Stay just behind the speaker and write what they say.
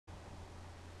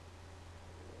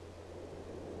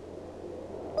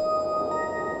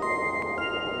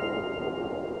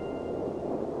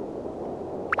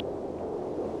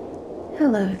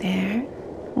Hello there,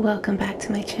 welcome back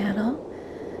to my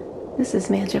channel. This is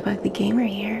Manjabug the Gamer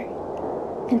here,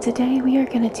 and today we are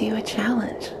going to do a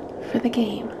challenge for the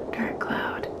game Dark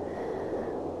Cloud.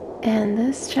 And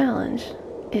this challenge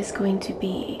is going to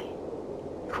be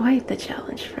quite the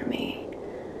challenge for me.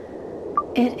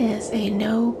 It is a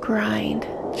no grind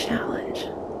challenge.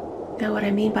 Now what I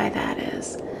mean by that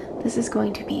is, this is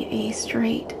going to be a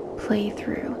straight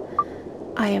playthrough.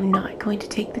 I am not going to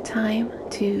take the time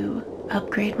to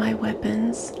upgrade my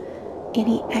weapons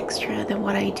any extra than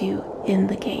what I do in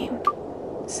the game.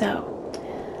 So,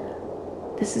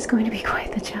 this is going to be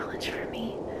quite the challenge for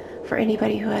me. For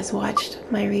anybody who has watched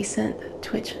my recent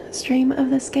Twitch stream of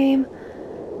this game,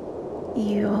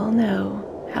 you all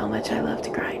know how much I love to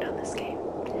grind on this game.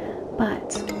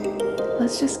 But,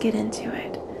 let's just get into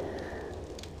it.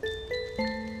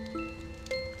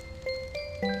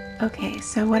 Okay,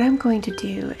 so what I'm going to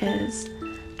do is,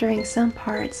 during some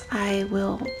parts I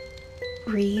will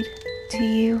read to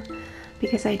you,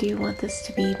 because I do want this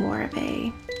to be more of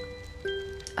a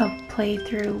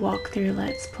playthrough, walkthrough,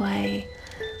 let's play.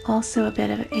 Also a bit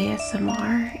of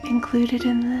ASMR included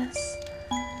in this.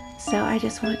 So I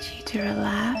just want you to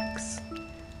relax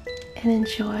and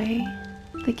enjoy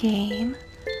the game.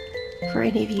 For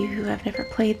any of you who have never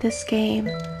played this game,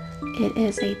 it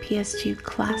is a PS2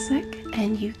 classic,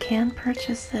 and you can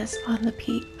purchase this on the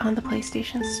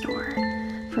PlayStation Store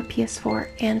for PS4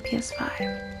 and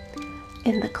PS5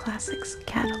 in the Classics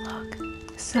catalog.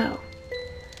 So,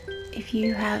 if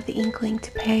you have the inkling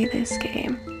to pay this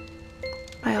game,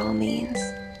 by all means,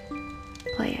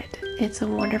 play it. It's a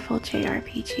wonderful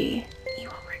JRPG. You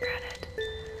won't regret it.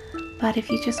 But if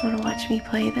you just want to watch me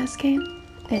play this game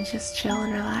and just chill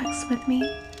and relax with me,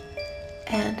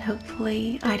 and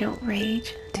hopefully I don't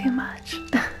rage too much,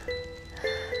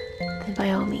 then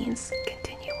by all means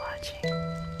continue watching,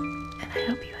 and I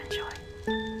hope you enjoy.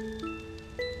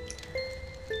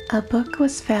 A book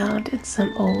was found in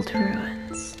some old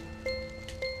ruins.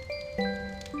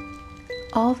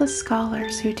 All the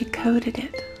scholars who decoded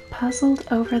it puzzled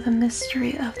over the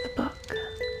mystery of the book.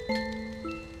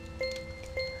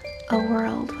 A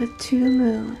world with two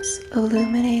moons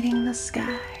illuminating the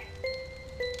sky.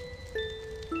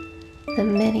 The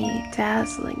many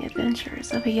dazzling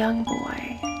adventures of a young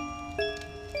boy.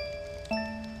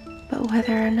 But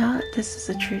whether or not this is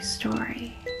a true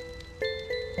story,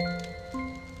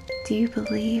 do you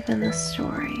believe in the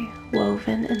story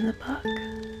woven in the book?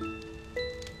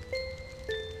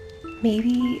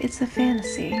 Maybe it's a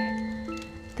fantasy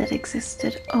that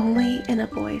existed only in a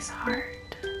boy's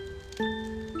heart.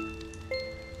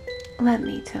 Let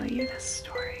me tell you this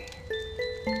story.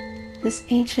 This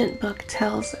ancient book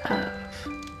tells of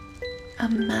a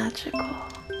magical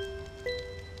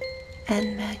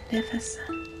and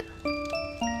magnificent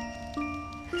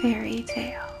fairy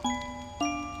tale.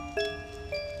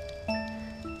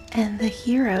 And the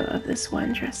hero of this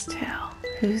wondrous tale,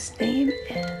 whose name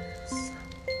is...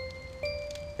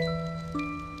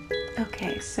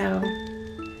 Okay, so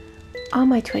on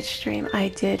my Twitch stream I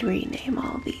did rename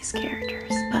all these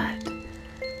characters, but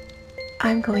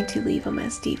I'm going to leave them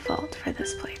as default for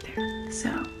this playthrough.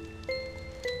 So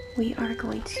we are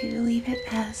going to leave it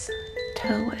as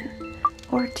Towen,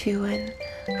 or Tuin.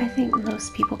 I think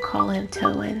most people call him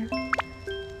Towen.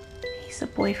 He's a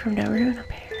boy from Darun,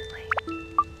 apparently.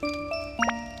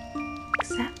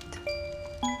 Except.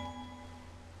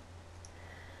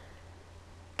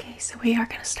 Okay, so we are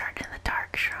going to start in the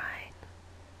Dark Shrine.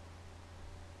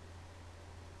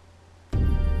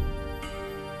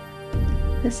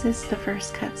 This is the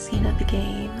first cutscene of the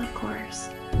game, of course,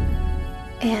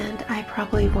 and I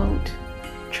probably won't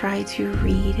try to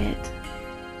read it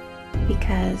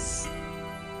because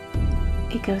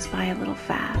it goes by a little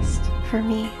fast for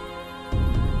me.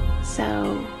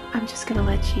 So I'm just gonna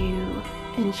let you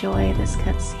enjoy this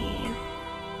cutscene,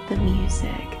 the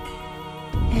music,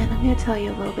 and I'm gonna tell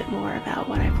you a little bit more about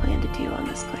what I plan to do on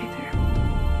this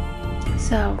playthrough.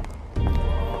 So,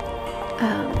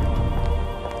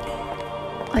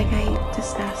 like I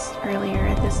discussed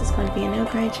earlier, this is going to be a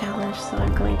no-grind challenge, so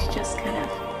I'm going to just kind of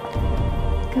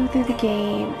go through the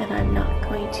game, and I'm not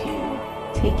going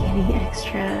to take any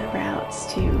extra routes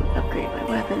to upgrade my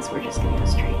weapons. We're just going to go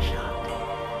straight shot.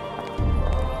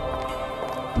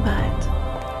 But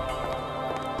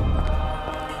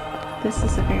this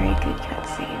is a very good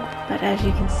cutscene, but as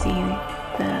you can see,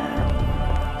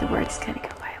 the words kind of go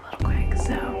by a little quick,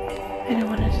 so I don't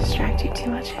want to distract you too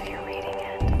much if you're reading it.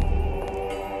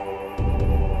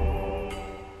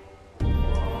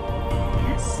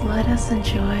 Let us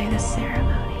enjoy the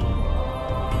ceremony.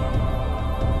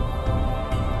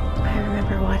 I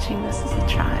remember watching this as a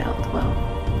child. Well,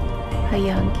 a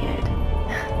young kid.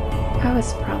 I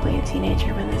was probably a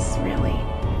teenager when this really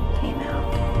came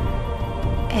out.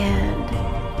 And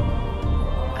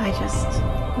I just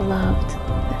loved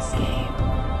this game.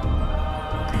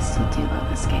 I still do love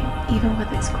this game, even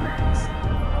with its quirks.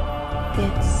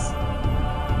 It's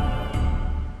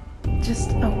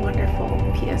just a wonderful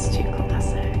PS2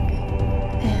 classic.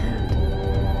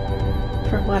 And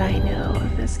from what I know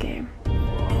of this game,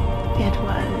 it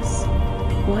was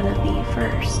one of the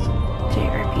first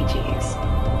JRPGs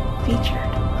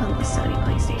featured on the Sony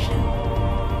PlayStation.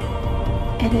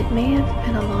 And it may have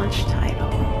been a launch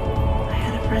title. I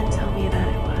had a friend tell me that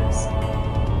it was.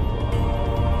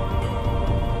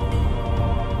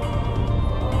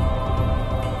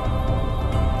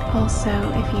 Also,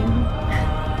 if you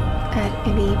at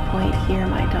any point hear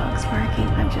my dogs barking,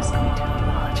 I'm just going to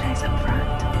apologize up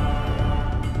front.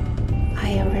 I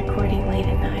am recording late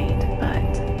at night,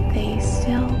 but they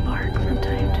still bark from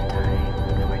time to time,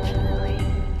 unfortunately.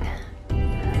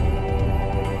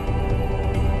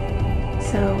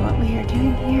 So what we are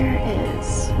doing here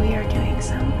is we are doing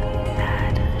some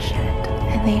bad shit,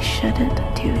 and they shouldn't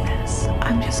do this.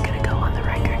 I'm just gonna go on the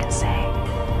record and say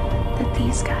that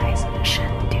these guys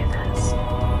shouldn't do this.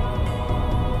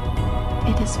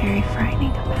 It is very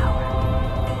frightening of power.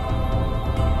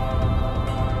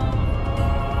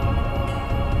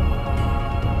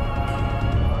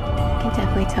 I can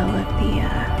definitely tell that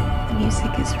the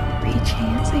music is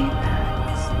reaching its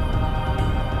apex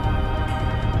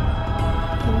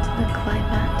into the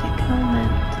climactic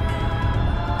moment.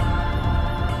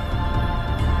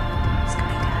 What's going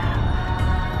to happen?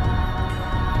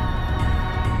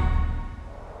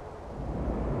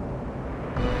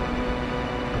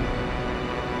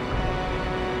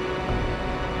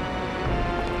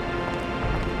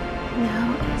 Now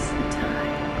is the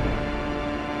time.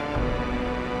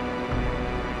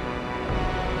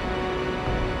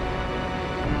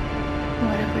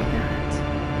 What have we got?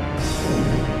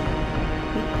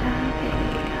 We have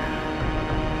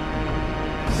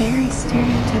a very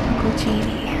stereotypical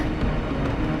genie.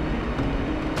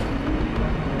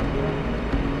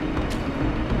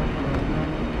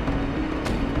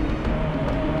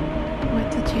 What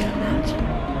did you imagine?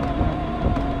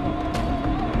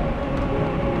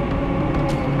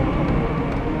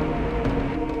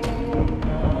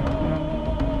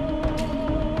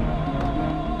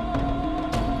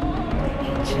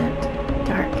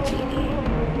 Dark genie.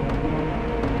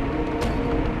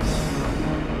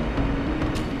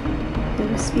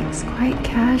 Who speaks quite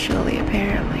casually,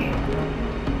 apparently.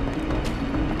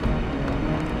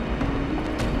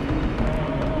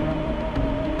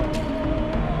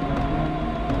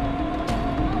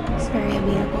 It's very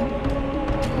amiable.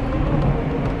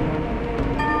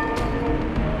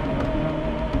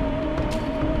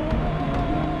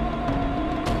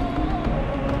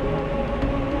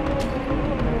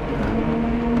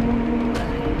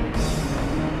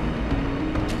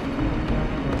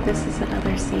 This is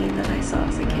another scene that I saw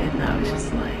as a kid, and I was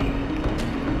just like,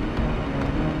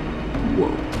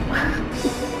 whoa.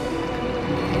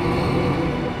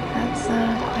 That's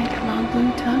quite a long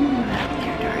blue tongue you have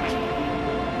there, Darky.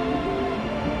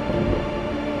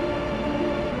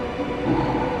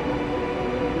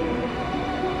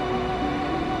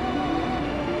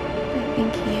 I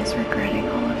think he is regretting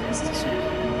all of his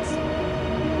decisions.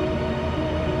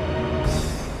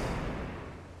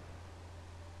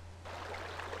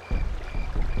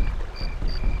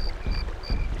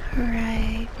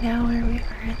 Alright, now we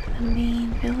are in the main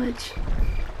village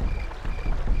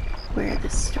where the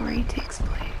story takes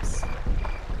place.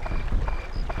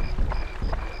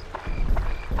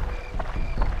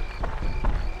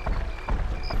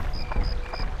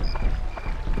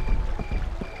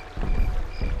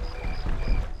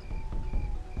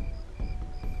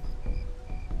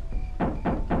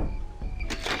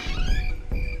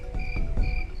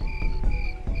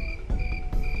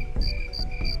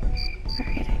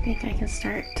 Alright, I think I can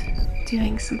start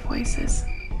doing some voices.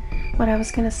 What I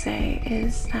was gonna say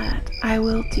is that I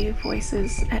will do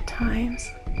voices at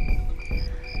times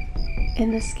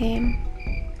in this game,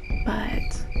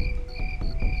 but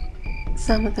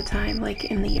some of the time, like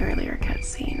in the earlier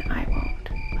cutscene, I won't.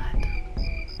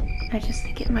 But I just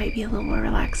think it might be a little more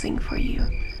relaxing for you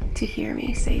to hear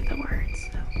me say the words.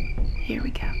 So here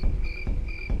we go.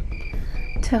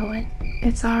 Toan,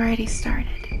 it's already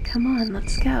started. Come on,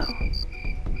 let's go.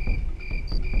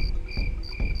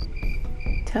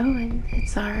 Toan,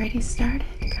 it's already started.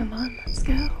 Come on, let's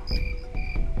go.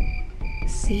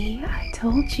 See, I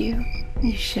told you.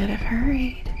 You should have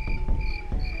hurried.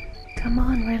 Come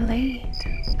on, we're late.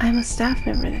 I'm a staff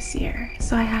member this year,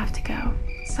 so I have to go.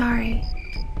 Sorry.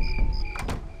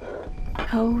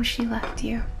 Oh, she left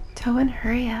you. Toan,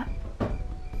 hurry up.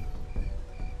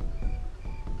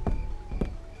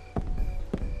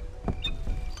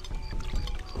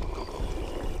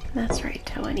 That's right,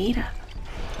 Toan, eat up.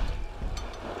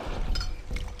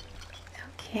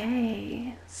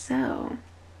 Okay, so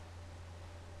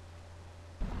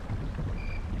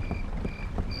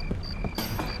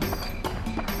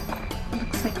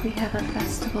looks like we have a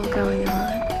festival going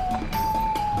on.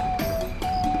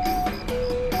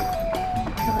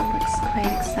 Toan looks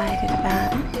quite excited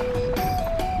about it.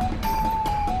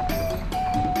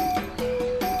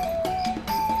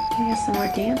 We have some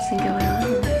more dancing going on.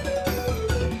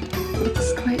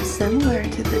 Looks quite similar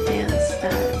to the dance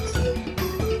that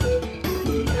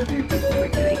the other people were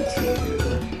doing to,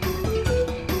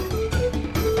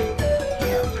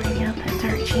 bring out that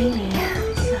dark genie.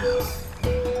 So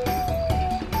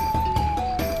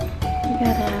we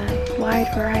got a wide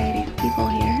variety of people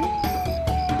here.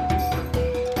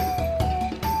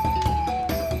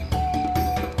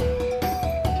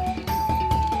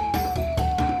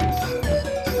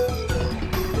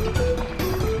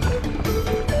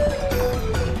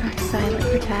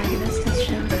 Protagonist has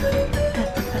shown up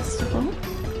at the festival.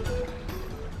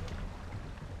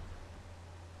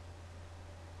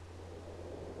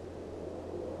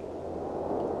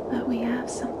 But we have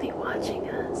something watching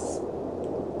us.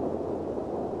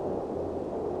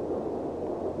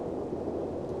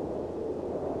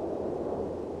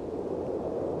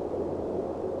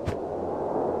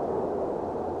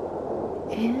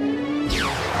 And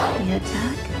the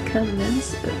attack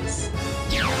commences.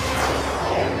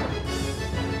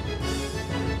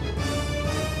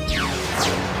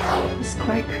 He's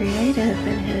quite creative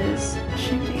in his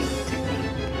shooting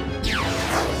technique.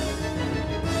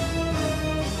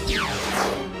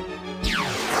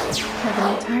 Having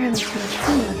entirely too much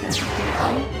fun with that,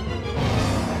 apparently.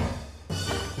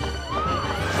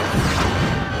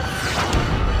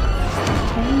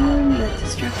 And the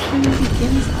destruction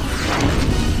begins already.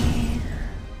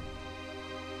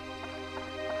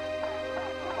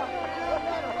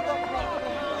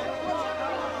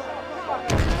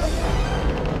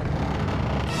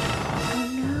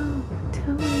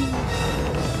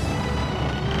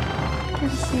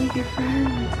 Save your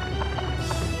friend.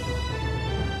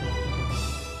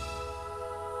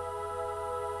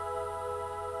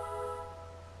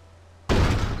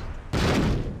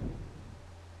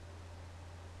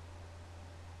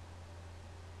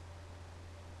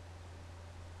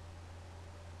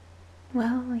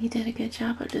 Well, you did a good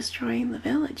job of destroying the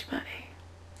village, buddy.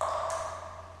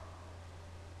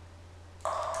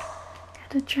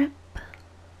 Got a drip.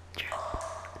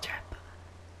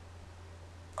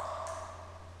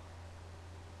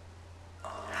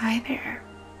 Hi there.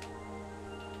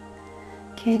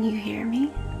 Can you hear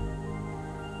me?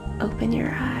 Open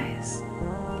your eyes.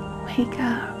 Wake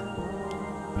up.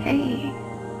 Hey.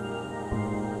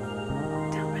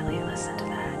 Don't really listen to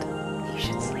that. You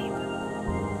should sleep.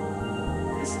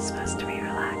 This is supposed to be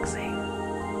relaxing.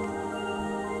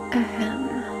 Ahem.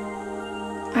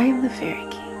 I am the Fairy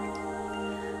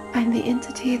King. I'm the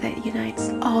entity that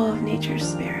unites all of nature's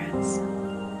spirits.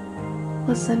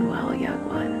 Listen well, young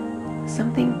one.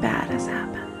 Something bad has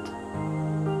happened.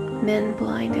 Men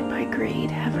blinded by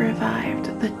greed have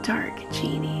revived the Dark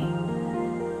Genie.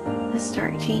 This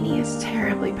Dark Genie is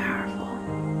terribly powerful.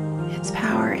 Its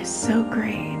power is so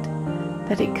great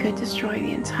that it could destroy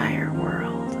the entire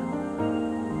world.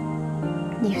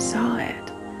 You saw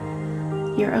it.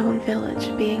 Your own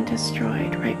village being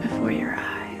destroyed right before your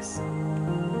eyes.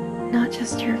 Not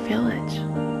just your village.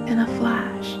 In a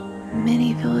flash,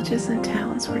 many villages and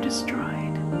towns were destroyed.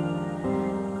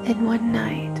 In one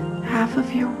night, half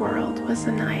of your world was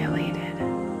annihilated.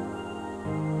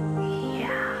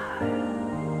 Yeah,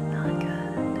 not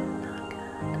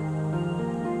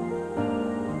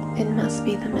good. It must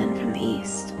be the men from the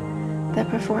east that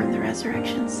performed the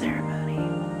resurrection ceremony.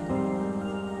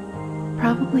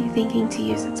 Probably thinking to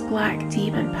use its black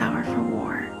demon power for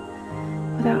war,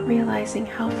 without realizing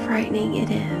how frightening it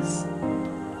is.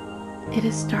 It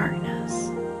is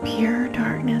darkness, pure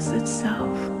darkness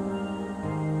itself.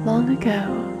 Long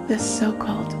ago, this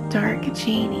so-called Dark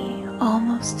Genie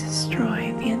almost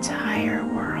destroyed the entire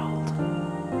world.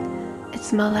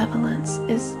 Its malevolence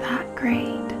is that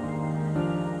great.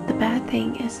 The bad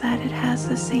thing is that it has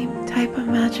the same type of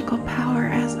magical power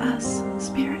as us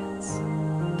spirits.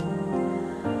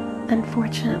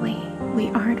 Unfortunately, we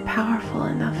aren't powerful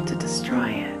enough to destroy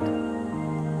it.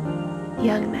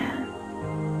 Young man,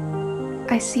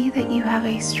 I see that you have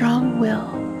a strong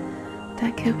will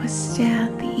that could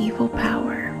withstand the evil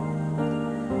power,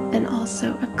 and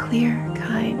also a clear,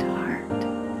 kind heart.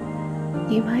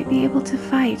 you might be able to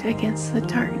fight against the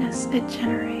darkness it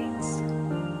generates.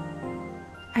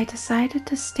 I decided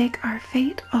to stake our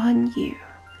fate on you.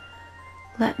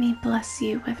 Let me bless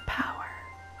you with power.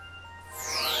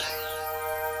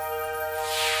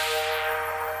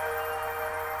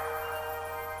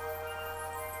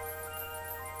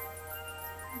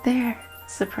 There,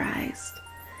 surprised.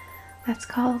 That's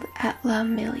called Atla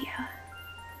Milia.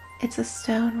 It's a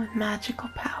stone with magical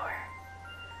power.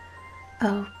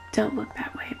 Oh, don't look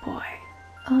that way, boy.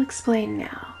 I'll explain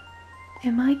now.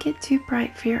 It might get too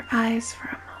bright for your eyes for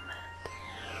a moment.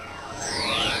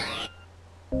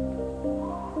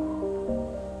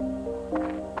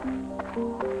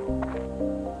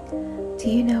 Do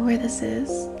you know where this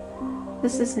is?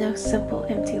 This is no simple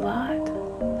empty lot.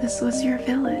 This was your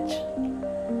village.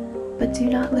 But do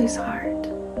not lose heart.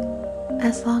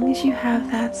 As long as you have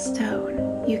that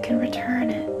stone, you can return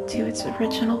it to its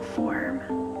original form.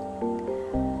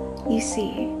 You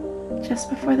see, just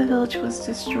before the village was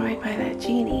destroyed by that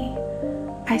genie,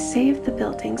 I saved the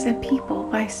buildings and people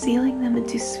by sealing them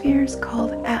into spheres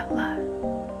called Atla.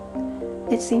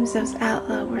 It seems those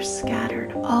Atla were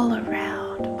scattered all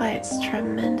around by its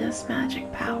tremendous magic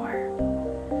power.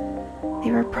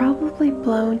 They were probably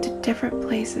blown to different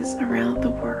places around the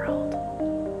world.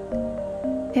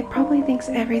 It probably thinks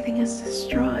everything is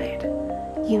destroyed.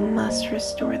 You must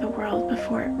restore the world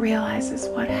before it realizes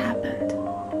what happened.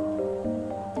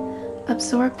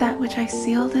 Absorb that which I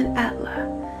sealed in Atla,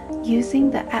 using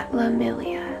the Atla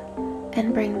Milia,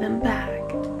 and bring them back.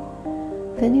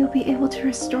 Then you'll be able to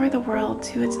restore the world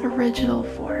to its original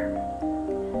form.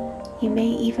 You may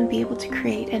even be able to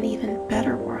create an even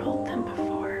better world than before.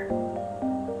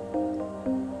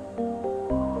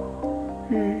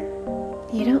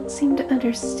 You don't seem to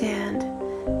understand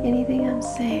anything I'm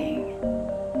saying.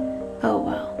 Oh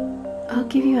well, I'll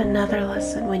give you another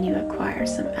lesson when you acquire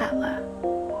some Atla.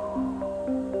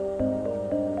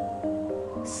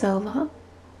 So long.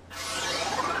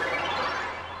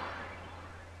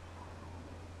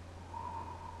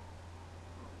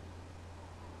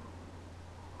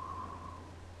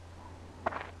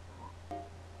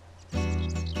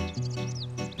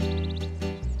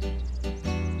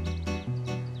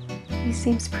 He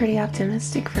seems pretty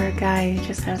optimistic for a guy who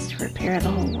just has to repair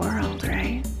the whole world,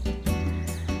 right?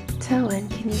 Toan,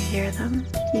 can you hear them?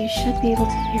 You should be able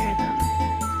to hear them.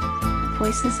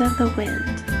 Voices of the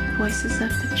wind, voices of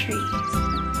the trees,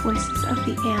 voices of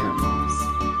the animals,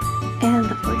 and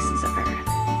the voices of Earth.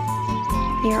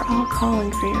 They are all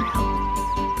calling for your help.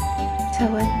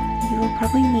 Toan, you will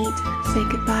probably meet and say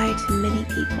goodbye to many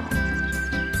people.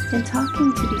 In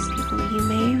talking to these people, you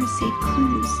may receive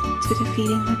clues to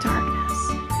defeating the darkness.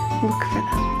 Look for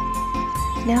them.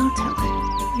 Now, Toan,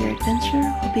 your adventure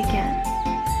will begin.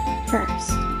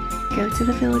 First, go to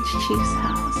the village chief's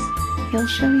house. He'll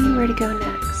show you where to go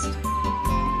next.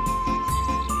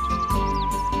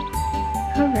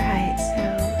 Alright,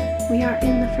 so we are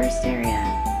in the first area,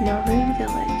 Norune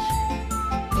Village.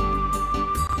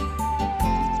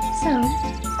 So,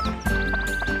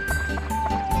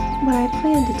 what I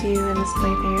plan to do in this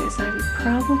playthrough is I'm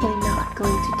probably not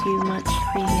going to do much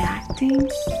reacting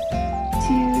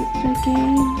to the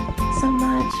game so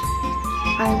much.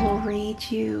 I will read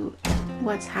you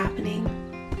what's happening,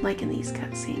 like in these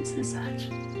cutscenes and such.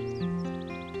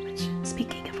 Which,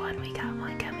 speaking of one, we got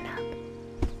one coming up.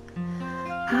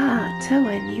 Ah,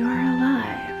 Toan, you are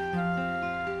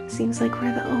alive. Seems like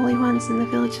we're the only ones in the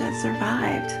village that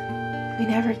survived. We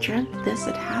never dreamt this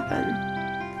would happen.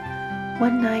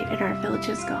 One night and our village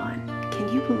is gone. Can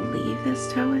you believe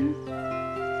this, Toan?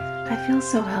 I feel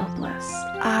so helpless.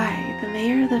 I, the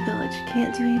mayor of the village,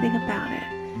 can't do anything about it.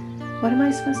 What am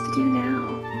I supposed to do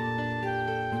now?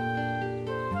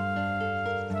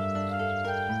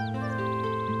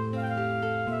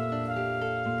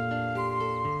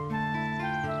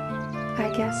 I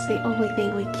guess the only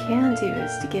thing we can do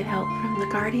is to get help from the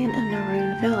guardian of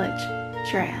Norune Village,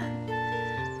 Dran.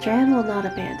 Dran will not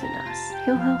abandon us.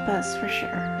 He'll help us for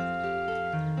sure.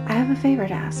 I have a favor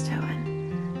to ask,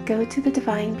 Toan. Go to the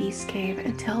Divine Beast Cave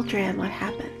and tell Dran what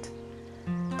happened.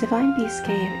 Divine Beast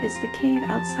Cave is the cave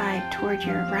outside toward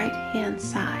your right-hand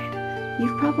side.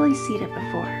 You've probably seen it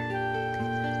before.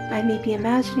 I may be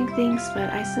imagining things,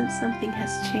 but I sense something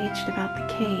has changed about the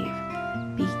cave.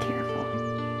 Be careful.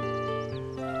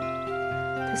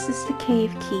 This is the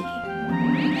cave key.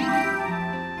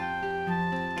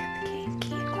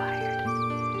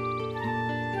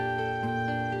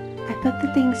 Put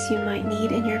the things you might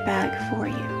need in your bag for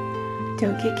you.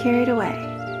 Don't get carried away.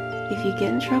 If you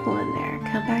get in trouble in there,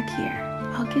 come back here.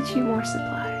 I'll get you more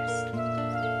supplies.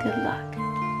 Good luck.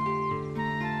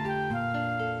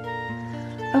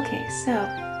 Okay, so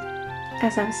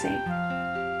as I was saying,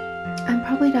 I'm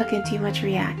probably not going to do much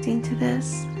reacting to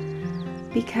this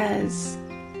because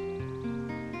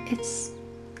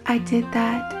I did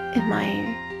that in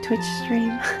my Twitch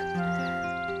stream,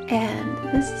 and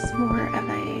this is more of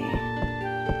a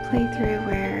playthrough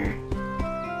where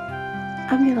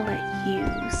I'm gonna let you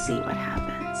see what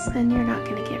happens, and you're not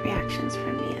gonna get reactions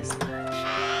from me as much.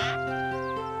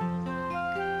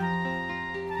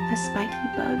 A spiky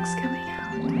bug's coming out.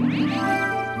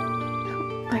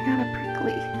 Oh, I got a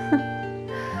prickly.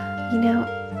 You know,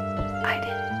 I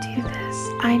didn't do this.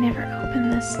 I never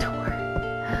opened this door.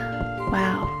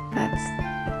 Wow, that's...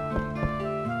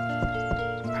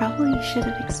 Probably should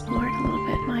have explored a little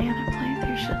bit my other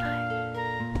playthrough, shouldn't I?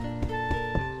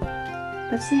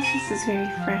 But since this is very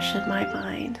fresh in my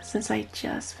mind, since I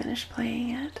just finished playing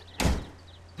it,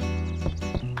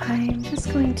 I'm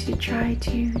just going to try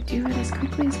to do it as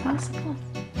quickly as possible.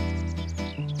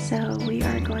 So we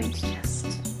are going to just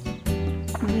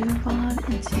move on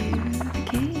into the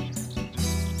game.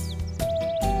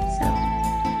 So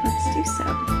let's do so.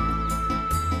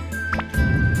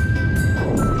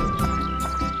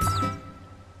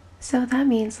 So that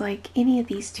means like any of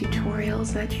these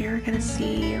tutorials that you're gonna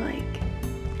see like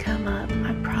come up,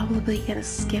 I'm probably gonna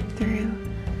skip through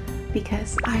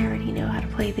because I already know how to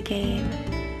play the game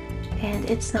and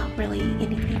it's not really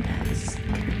anything that is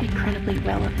incredibly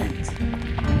relevant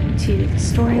to the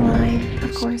storyline.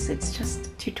 Of course, it's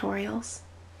just tutorials.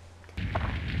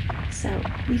 So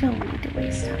we don't need to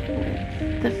waste time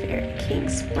with the Fairy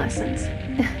King's lessons.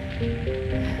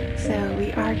 So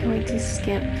we are going to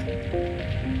skip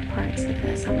parts of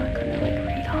this. I'm not going to like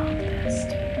read all of this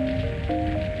to you.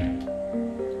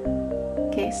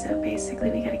 Okay, so basically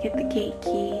we got to get the gate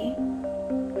key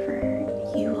for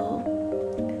you will,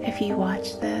 if you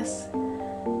watch this,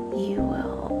 you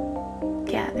will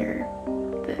gather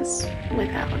this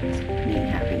without me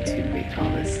having to read all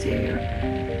this to you.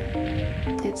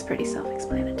 It's pretty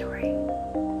self-explanatory.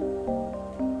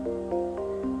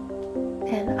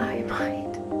 And I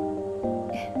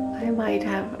might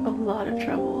have a lot of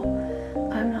trouble.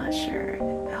 I'm not sure.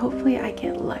 Hopefully I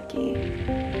get lucky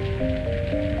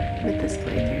with this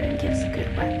playthrough and get some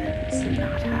good weapons and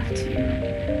not have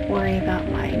to worry about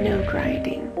my no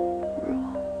grinding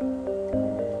rule.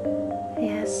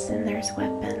 Yes, and there's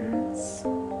weapons.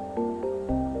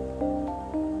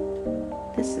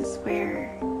 This is where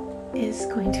it is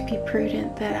going to be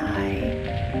prudent that I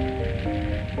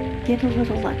get a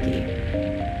little lucky.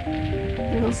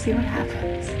 We'll see what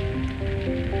happens.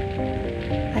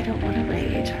 I don't want to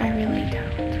rage, I really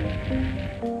don't.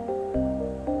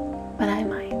 But I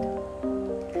might.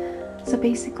 So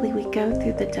basically we go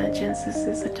through the dungeons. This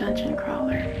is a dungeon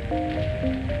crawler.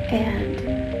 And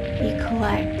you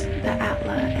collect the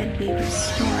Atla and we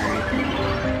restore the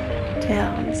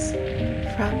towns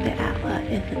from the Atla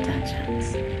in the dungeons.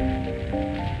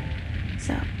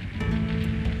 So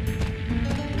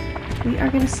we are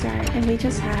going to start and we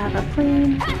just have a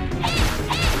plain...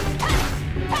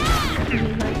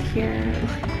 You might hear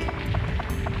like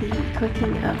the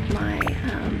clicking of my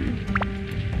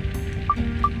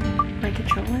my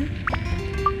controller.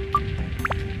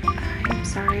 I'm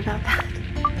sorry about that.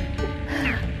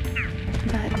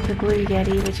 But the Blue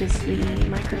Yeti, which is the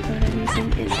microphone I'm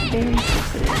using, is very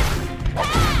sensitive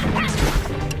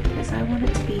because I want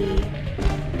it to be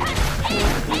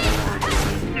more of a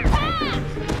relaxing type of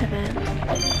event.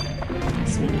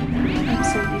 Just meaning that I'm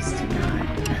so used to not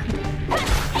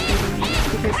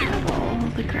because of all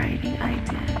the grinding I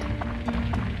did.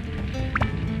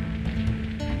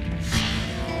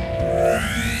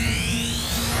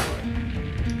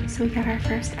 So we got our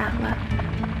first Atla.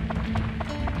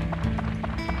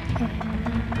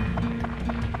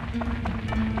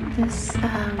 And this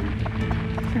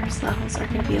first levels are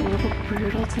going to be a little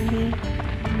brutal to me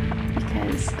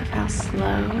because of how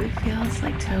slow it feels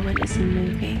like Tobin is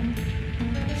moving.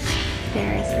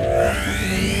 There is a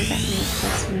layer that makes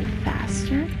us move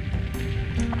faster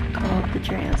called the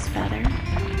Dreo's Feather,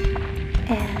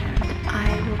 and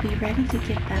I will be ready to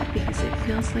get that because it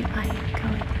feels like I am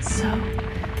going so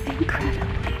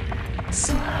incredibly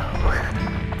slow.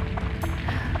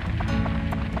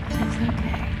 But it's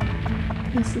okay.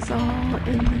 This is all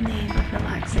in the name of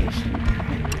relaxation.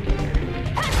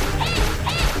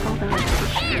 Although I'm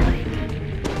pretty sure like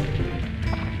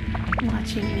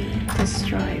watching me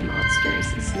destroy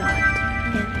monsters is not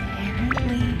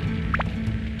inherently,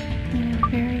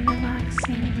 very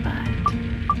relaxing, but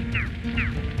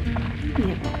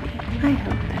maybe it will be. I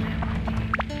hope that it will be.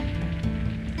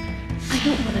 I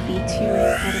don't want to be too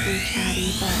incredibly chatty,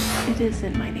 but it is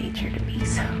in my nature to be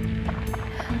so.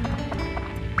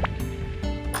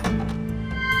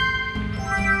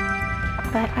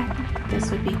 But I think that this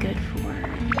would be good for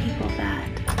people that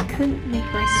couldn't make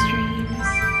my streams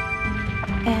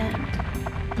and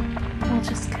will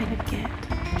just kind of get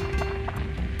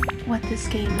what this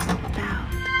game is all about.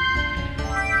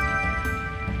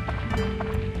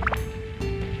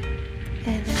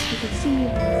 And as you can see,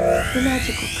 the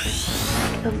magical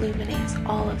crystal illuminates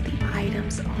all of the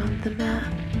items on the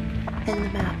map, and the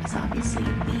map is obviously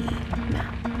the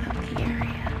map of the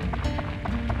area.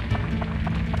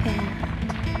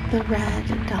 And the red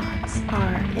dots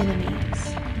are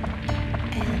enemies,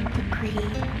 and the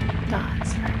green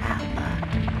dots are Atla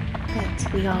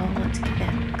that we all want to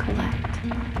collect.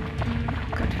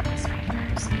 I'll go down this way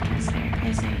first because there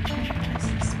is a treasure chest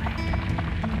this way.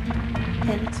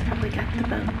 And it's probably got the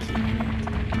bone key in it,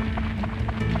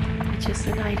 which is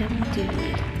an item you do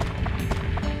need.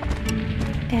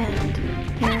 And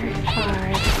there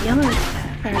are yellow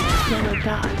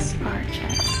dots are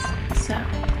chests. So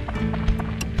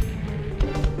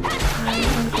I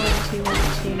am going to want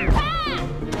to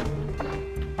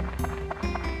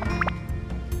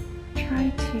try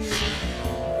to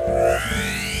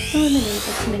eliminate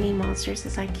as many monsters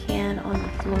as I can on the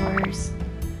floors,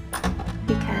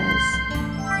 because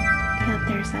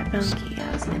there's that bone key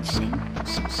I was mentioning.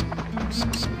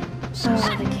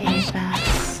 Oh, the cave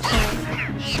bats.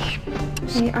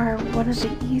 They are one of the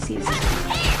easiest,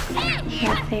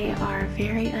 but they are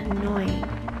very annoying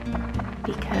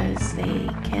because they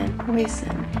can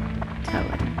poison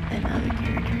Toan and other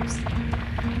characters.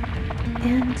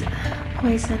 And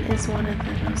poison is one of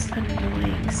the most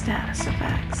annoying status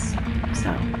effects, so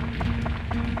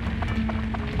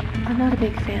I'm not a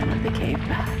big fan of the cave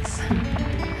bats.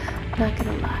 Not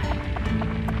gonna lie.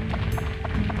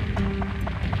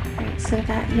 Right, so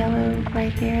that yellow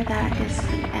right there, that is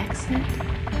the exit.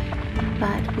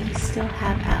 But we still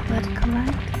have Atla to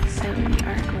collect, so we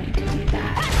are going to do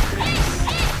that first.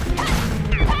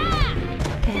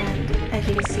 And as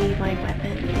you can see, my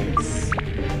weapon is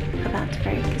about to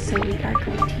break, so we are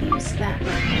going to use that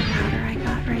powder I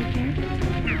got right there.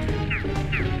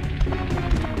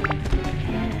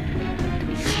 And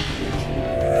we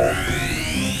are going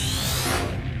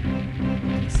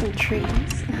to some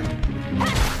trees.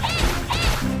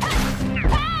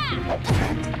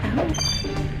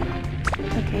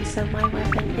 Okay, so my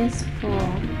weapon is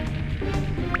full,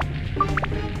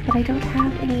 but I don't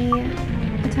have any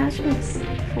attachments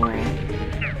for it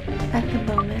at the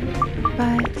moment,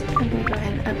 but I'm going to go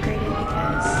ahead and upgrade it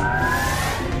because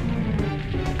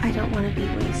I don't want to be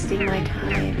wasting my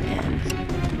time and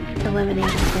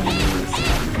eliminating enemies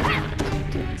and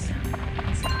doing so.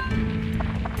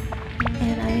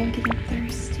 And I am getting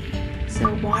thirsty,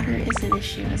 so water is an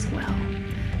issue as well.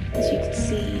 As you can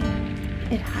see,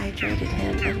 it hydrated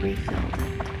him and refilled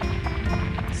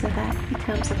it. So that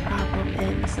becomes a problem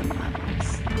in some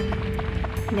levels.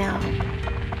 Now,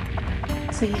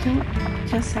 so you don't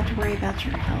just have to worry about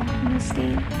your health in this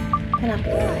game, and I'm going to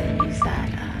go ahead and use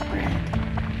that bread,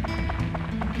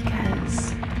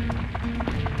 because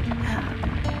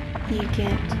you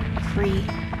get free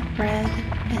bread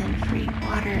and free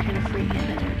water and a free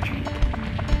antidote drink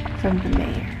from the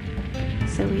mayor.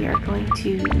 So we are going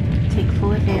to take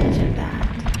full advantage of that.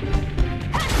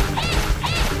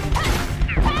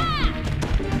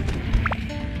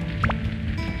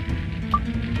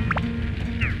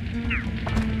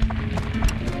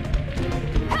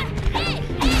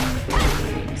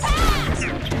 So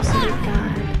we've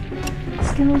got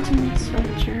skeleton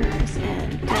soldiers and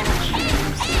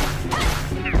dashers,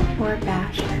 or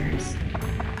bashers.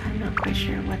 I'm not quite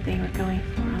sure what they were going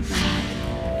for on that.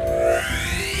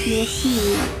 You'll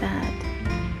see that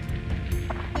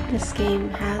this game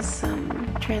has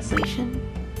some translation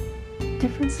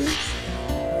differences,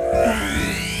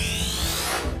 and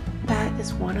that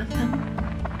is one of them.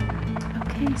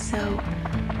 Okay, so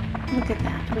look at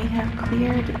that. We have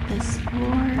cleared this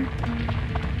floor,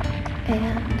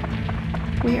 and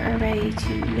we are ready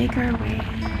to make our way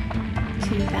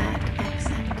to that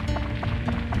exit.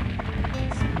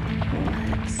 So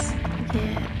let's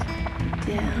get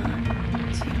down.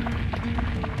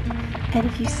 And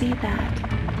if you see that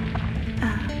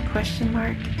question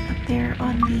mark up there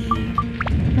on the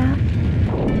map,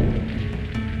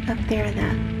 up there in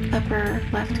that upper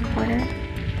left corner,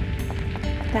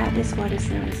 that is what is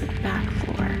known as a back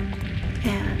floor.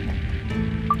 And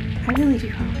I really do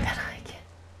hope that I get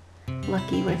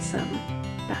lucky with some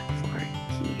back floor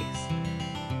keys,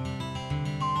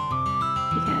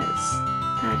 because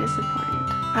that is important.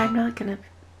 I'm not gonna,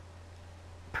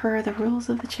 per the rules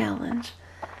of the challenge,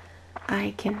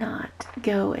 I cannot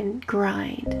go and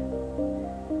grind,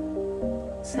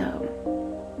 so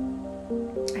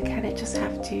I kind of just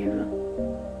have to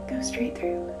go straight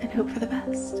through and hope for the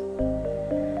best.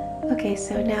 Okay,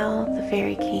 so now the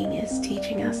Fairy King is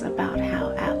teaching us about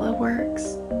how Atla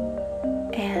works.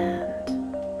 And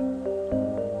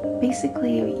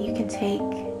basically you can take,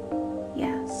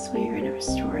 yes, we're going to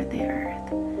restore the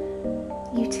earth.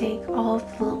 You take all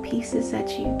of the little pieces that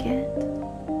you get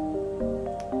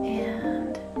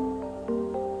and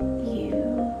you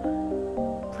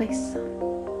place them.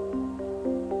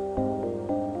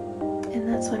 And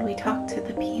that's when we talk to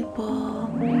the people.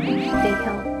 They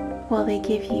help, well, they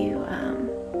give you,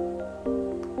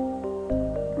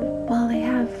 well, they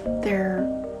have their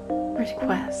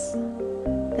requests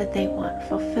that they want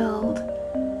fulfilled.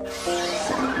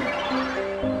 So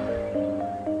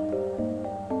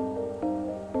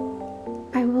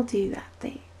I will do that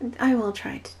thing. I will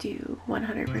try to do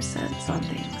 100% on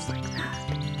things like that.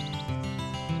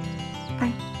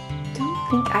 I don't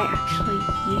think I actually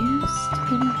used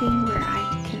anything where I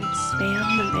can spam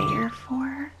the mayor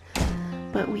for,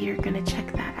 but we are going to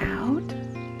check that out.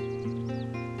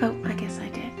 Oh, I guess I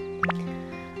did.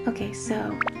 Okay,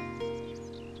 so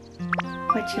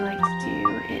what you like to do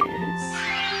is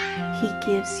he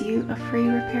gives you a free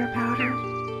repair powder,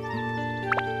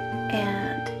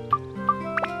 and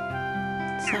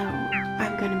so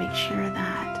I'm going to make sure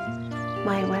that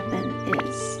my weapon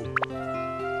is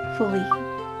fully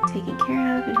taken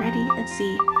care of and ready, and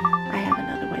see, I have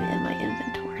another one in my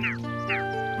inventory.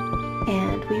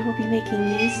 And we will be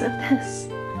making use of this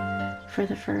for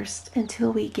the first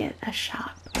until we get a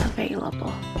shop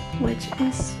available, which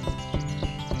is,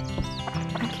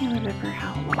 I can't remember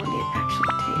how long it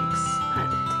actually takes, but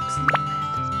it takes a little bit.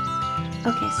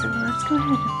 Okay, so let's go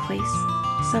ahead and place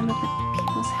some of the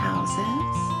people's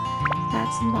houses.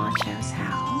 That's Macho's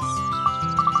house.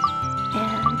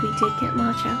 And we did get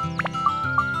Macho.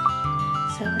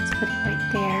 So let's put it right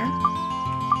there.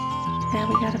 And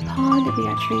we got a pond, and we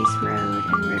got trees, road,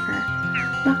 and river.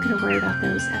 I'm not going to worry about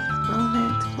those at the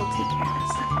moment. We'll take care of that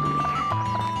stuff later.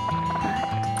 But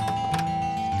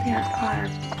there are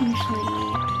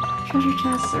usually treasure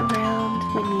chests around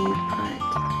when you put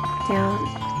down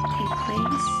a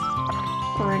place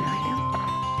or an item.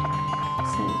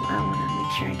 So I want to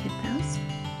make sure I get those.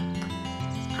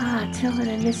 Ah, Tillin,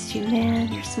 I missed you, man.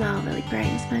 Your smile really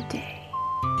brightens my day.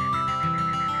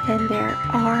 And there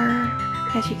are,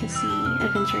 as you can see,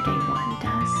 Adventure Day 1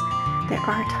 does. There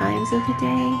are times of the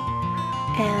day,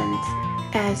 and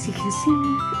as you can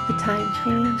see, the time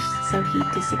changed, so he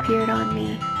disappeared on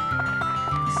me.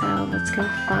 So let's go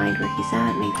find where he's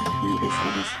at. Maybe he is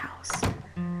in his house.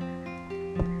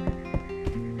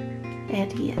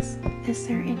 And he is. Is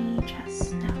there any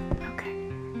chests? No. Okay.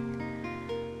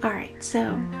 Alright,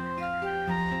 so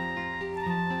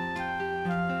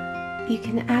you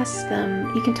can ask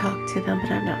them, you can talk to them,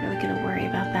 but I'm not really going to worry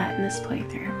about that in this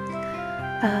playthrough.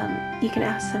 You can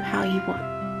ask them how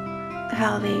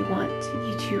they want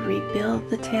you to rebuild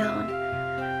the town.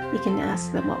 You can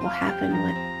ask them what will happen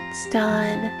when it's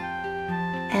done,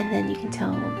 and then you can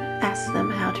ask them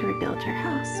how to rebuild your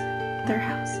house, their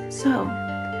house. So,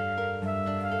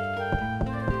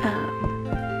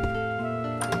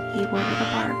 he wanted a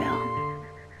barbell.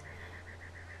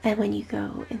 And when you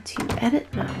go into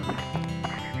edit mode,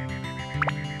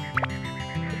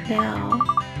 now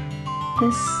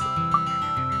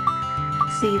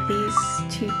see, these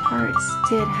two parts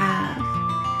did have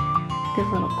the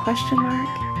little question mark,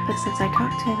 but since I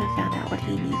talked to him and found out what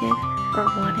he needed or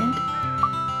wanted,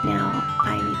 now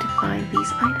I need to find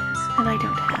these items, and I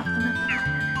don't have them at the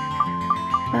moment.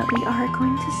 But we are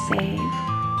going to save,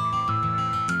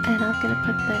 and I'm going to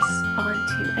put this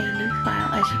onto a new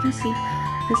file. As you can see,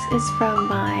 this is from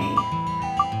my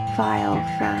file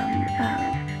from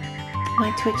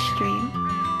my Twitch stream.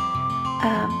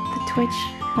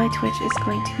 My Twitch is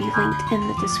going to be linked in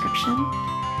the description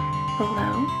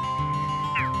below.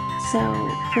 So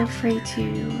feel free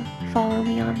to follow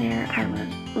me on there. I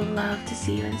would love to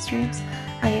see you in streams.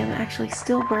 I am actually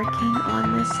still working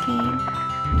on this game.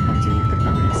 I'm doing the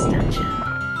bonus dungeon.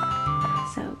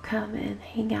 So come and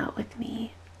hang out with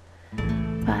me.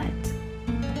 But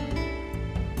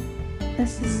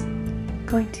this is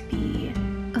going to be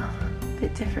a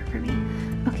bit different for me.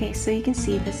 Okay, so you can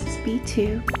see this is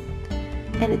B2,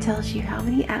 and it tells you how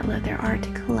many Atla there are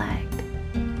to collect.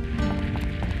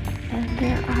 And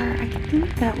there are, I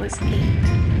think that was 8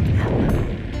 Atla.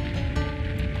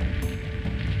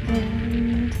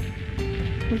 And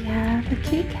we have a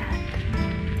kitty cat,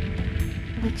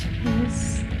 which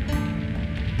is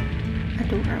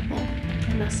adorable,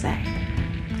 I must say.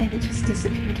 And it just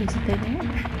disappeared into thin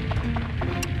air.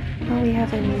 Well, we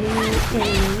have a new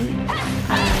enemy,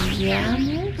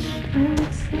 Yamish, I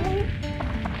would say.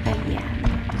 A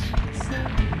damage. So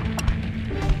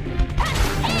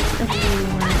that's a new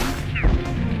one.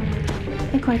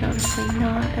 And quite honestly,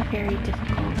 not a very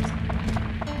difficult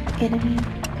enemy.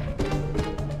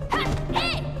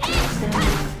 So,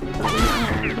 but we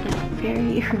are like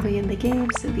very early in the game,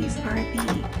 so these are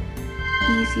the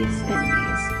easiest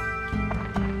enemies.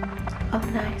 Oh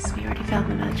nice, we already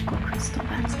found the magical crystal,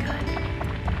 that's good.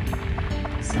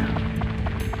 So,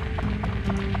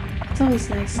 it's always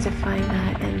nice to find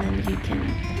that and then you can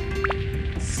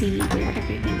see where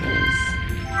everything is.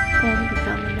 And we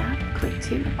found the map quick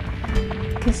too.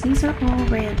 Because these are all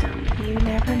random. You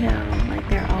never know, like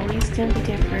they're always going to be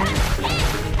different. You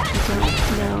don't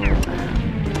know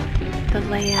the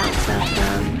layouts of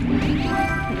them. I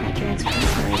got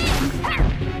transcripts already.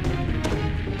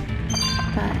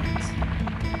 But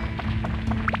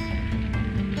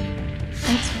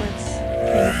that's what's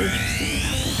kind of interesting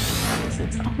about this, is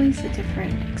it's always a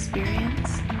different experience.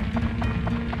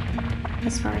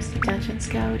 As far as the dungeons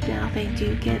go, now they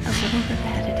do get a little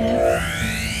repetitive,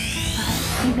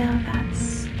 but you know,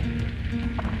 that's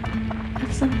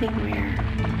something where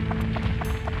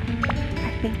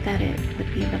I think that it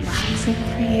would be relaxing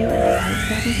for you, and I hope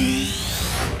that it is.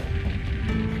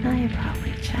 And I am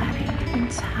probably chatting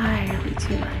entirely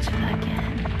too much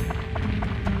again.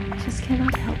 I just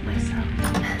cannot help myself.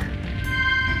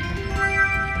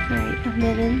 Alright, a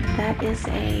minin, that is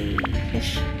a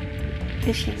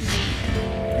fishing mini.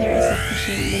 There is a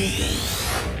fishing mini game.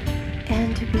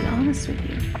 And to be honest with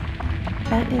you,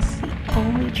 that is the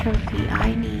only trophy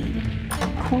I need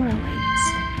correlates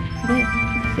with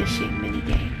the fishing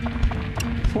minigame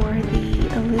for the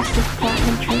elusive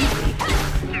platinum trophy.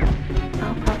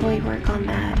 I'll probably work on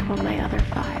that on my other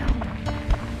file,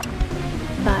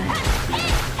 but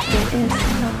it is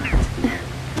not.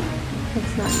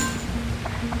 It's not easy.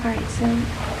 Alright, so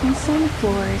in some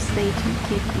floors they do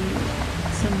give you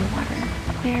some water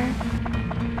there.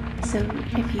 So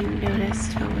if you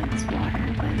noticed, Owen's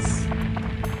water was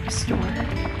restored,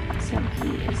 so he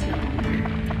is no longer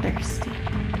thirsty.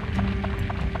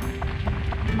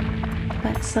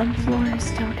 But some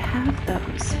floors don't have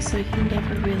those, so you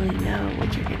never really know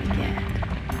what you're gonna get.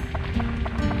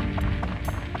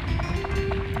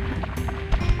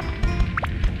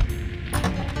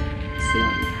 Let's see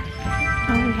what we got here.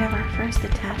 Oh, we have our first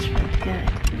attachment. Good.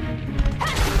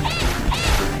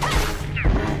 That's good.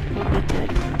 That will be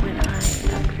good for when I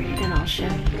upgrade, and I'll show you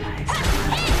guys how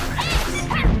that works.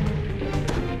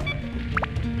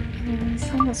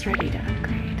 It's almost ready to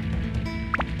upgrade.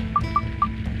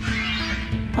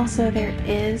 Also, there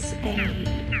is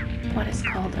what is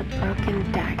called a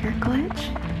broken dagger glitch,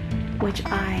 which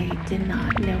I did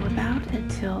not know about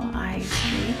until I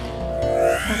streamed,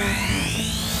 and I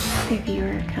had a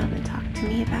viewer come and talk to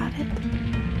me about it,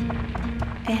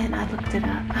 and I looked it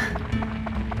up.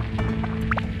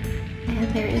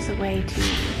 And there is a way to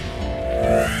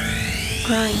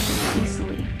grind them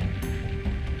easily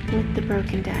with the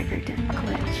broken dagger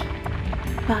glitch,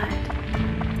 but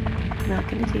I'm not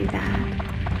going to do that.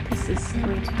 This is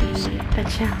going to be a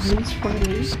challenge for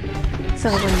me, so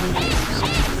I want to make it a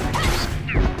challenge.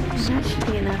 And that should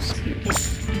be enough to get.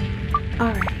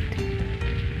 Alright,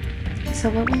 so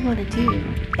what we want to do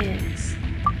is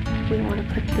we want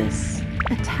to put this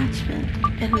attachment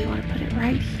and we want to put it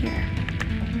right here.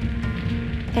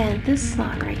 And this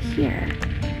slot right here,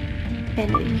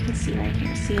 and you can see right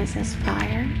here, see it says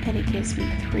fire, and it gives me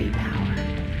 3 power.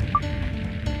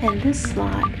 And this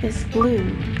slot is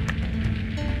blue,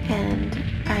 and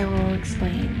I will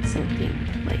explain something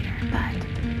later, but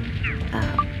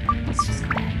let's just go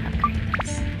ahead and upgrade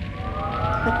this.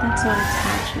 But that's what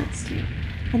attachments do,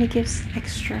 and it gives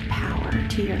extra power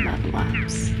to your level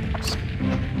ups.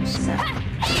 So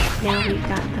now we've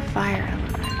got the fire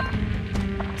element.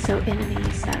 So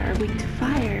enemies that are weak to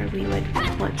fire, we would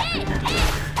want to put that with.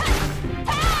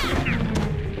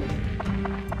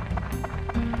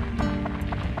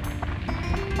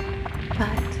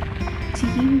 But to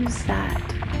use that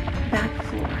back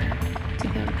floor to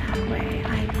go that way,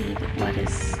 I need what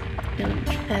is known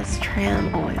as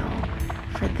tram oil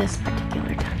for this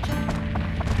particular dungeon.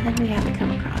 And we haven't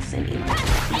come across any like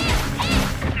that yet.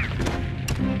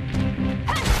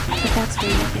 But that's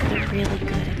where you get the really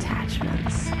good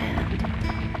attachments, and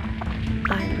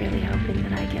I'm really hoping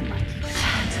that I get lucky with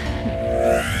that.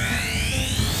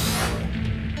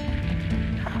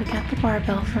 We got the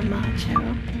barbell from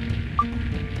Macho.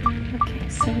 Okay,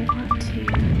 so we want to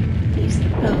use the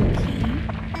bow key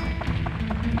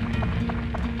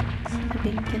so that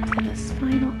we can get to this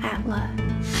final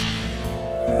atlas.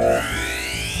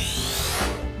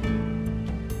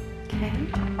 Okay.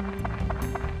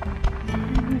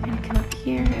 And we're going to come up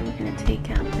here and we're going to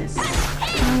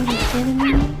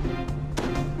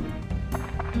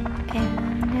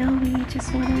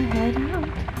just want to head out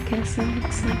because it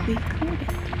looks like we've cleared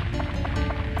it.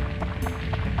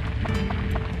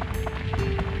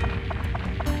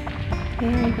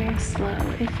 Very, very slow.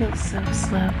 It feels so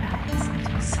slow, guys. It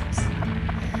feels so slow.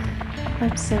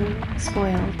 I'm so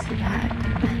spoiled to that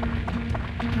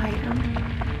item.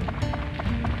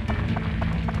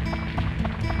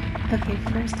 Okay,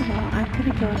 first of all, I'm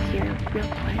gonna go up here real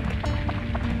quick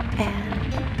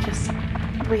and just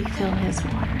refill his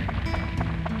water.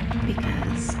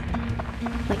 Because,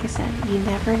 like I said, you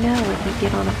never know if you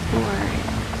get on a floor and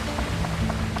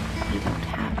you don't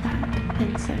have that.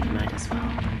 And so you might as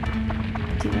well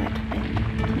do it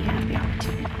when you have the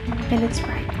opportunity. And it's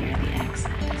right near the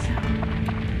exit, so.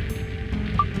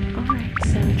 Alright,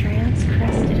 so Dran's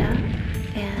crested up,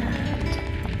 and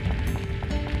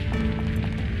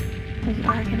we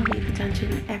are going to leave the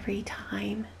dungeon every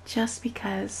time, just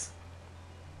because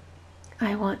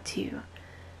I want to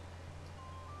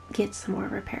get some more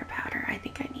repair powder. I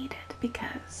think I need it,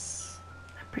 because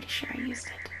I'm pretty sure I used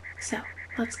it. So,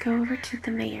 let's go over to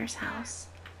the mayor's house,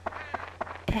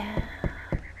 and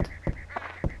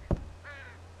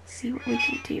see what we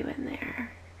can do in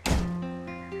there.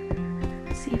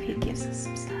 See if he gives us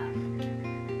some stuff.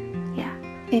 Yeah,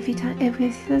 if he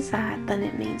says that, then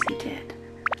it means he did.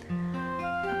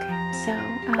 Okay, so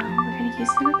we're going to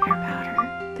use the repair powder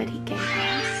that he gave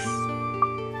us.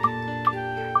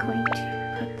 We're going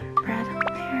to put the bread up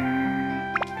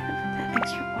there, put that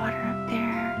extra water up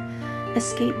there.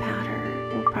 Escape powder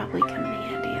will probably come in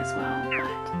handy as well,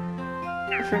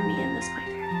 but for me in this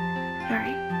playthrough.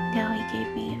 Alright. Now he gave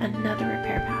me another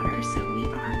repair powder, so we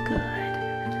are good.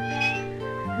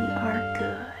 We are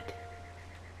good.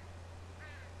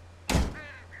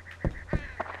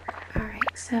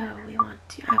 Alright, so I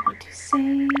want to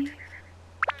save.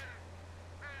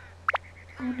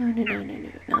 Oh no,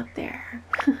 not there.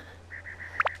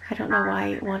 I don't know why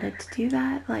it wanted to do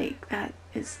that. Like, that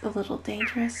is a little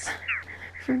dangerous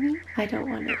for me. I don't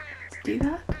want it to do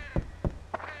that.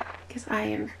 Because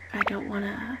I don't want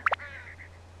to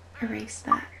erase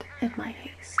that in my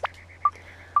haste.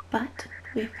 But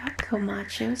we've got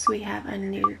Komacho, so we have a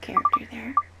new character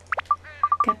there.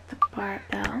 Got the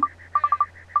barbell.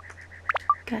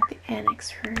 Got the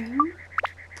annex room.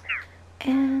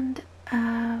 And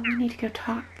we need to go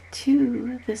talk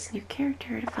to this new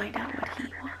character to find out what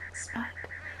he wants. But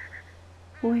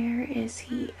where is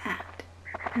he at?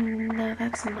 No,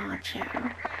 that's Macho.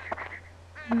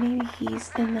 Maybe he's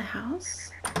in the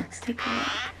house? Let's take a look.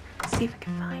 See if we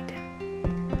can find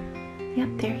him. Yep,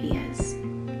 there he is.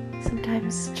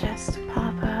 Sometimes chests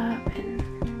pop up, and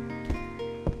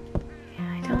yeah,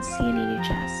 I don't see any new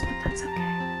chests, but that's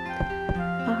okay.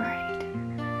 Alright.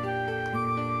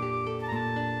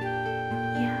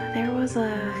 Yeah, there was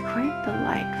quite the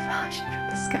light flashing from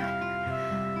the sky.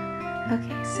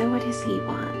 Okay, so what does he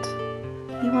want?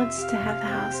 He wants to have the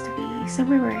house to be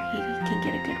somewhere where he can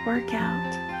get a good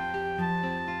workout.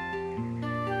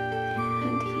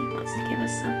 Give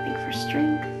us something for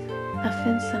strength. A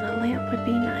fence and a lamp would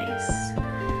be nice.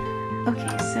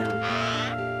 Okay, so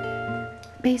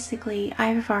basically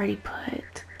I've already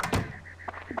put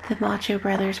the Macho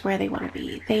brothers where they want to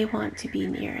be. They want to be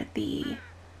near the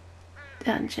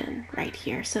dungeon right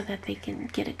here so that they can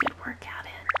get a good workout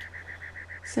in.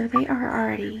 So they are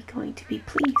already going to be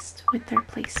pleased with their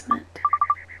placement.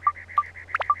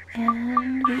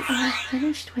 And we are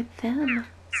finished with them.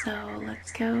 So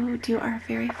let's go do our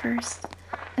very first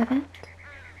event.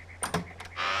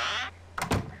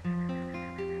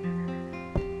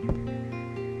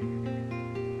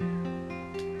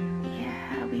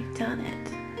 Yeah, we've done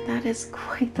it. That is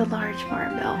quite the large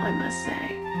barbell, I must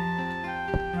say.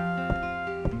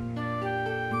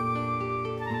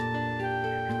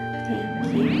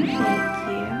 Thank you, thank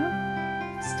you.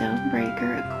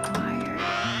 Stonebreaker acquired,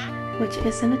 which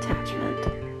is an attachment.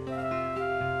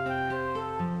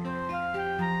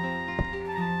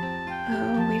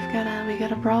 We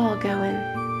got a brawl going.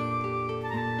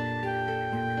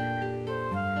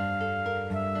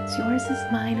 What's yours is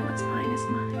mine, and what's mine is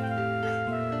mine.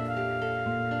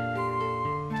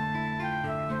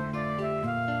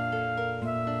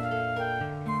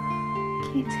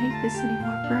 Can't take this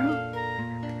anymore, bro.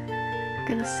 We're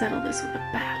gonna settle this with a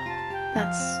battle.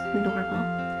 That's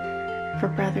normal. For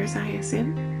brothers, I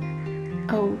assume.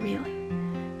 Oh, really?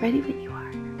 Ready when you are.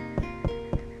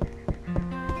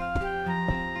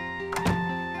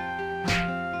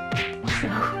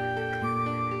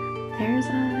 There's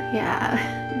yeah,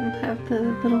 have the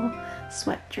little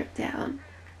sweat drip down.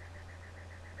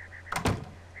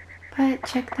 But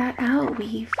check that out,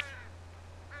 we've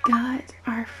got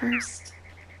our first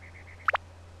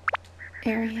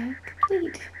area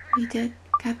complete. we did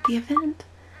get the event.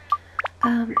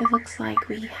 It looks like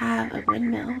we have a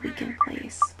windmill we can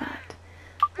place, but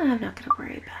I'm not going to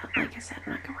worry about, like I said,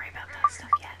 I'm not going to worry about that stuff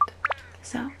yet.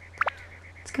 So,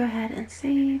 let's go ahead and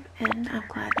save, and I'm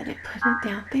glad that it put it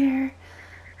down there.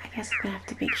 I guess I'm going to have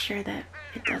to make sure that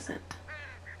it doesn't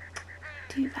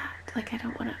do that. Like, I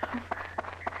don't want to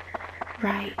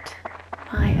overwrite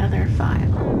my other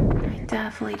file. I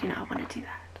definitely do not want to do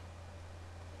that.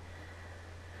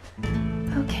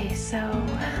 Okay, so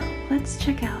let's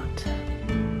check out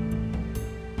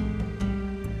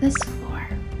this floor.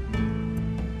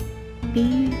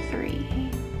 B3.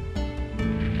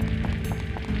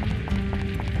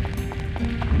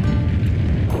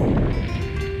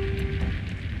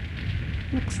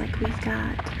 Looks like we've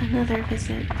got another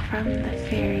visit from the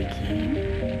Fairy King.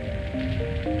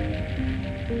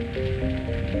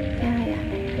 Yeah.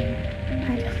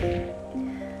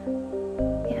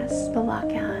 Yes, the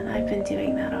lockout. I've been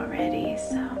doing that already,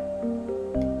 so.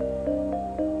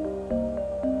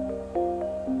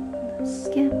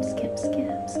 Skip.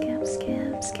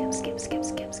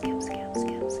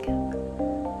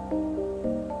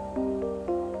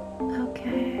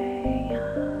 Okay,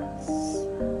 yes.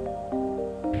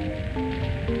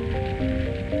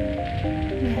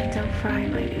 Yeah, don't fry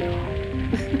my noodle.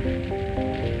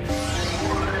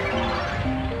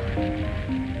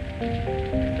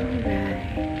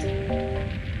 Alright.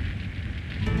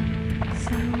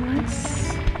 So let's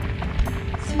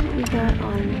see what we got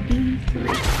on B3.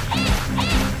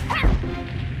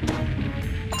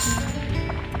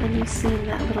 And you've seen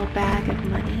that little bag of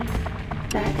money.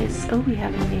 That is, oh, we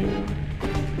have a new,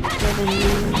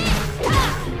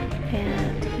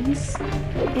 and he's,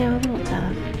 you know, a little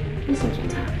tough. He's a little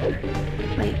tough.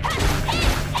 Like,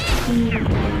 he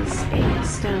is a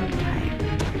stone type,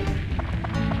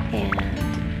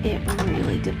 and it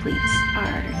really depletes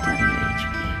our WHP.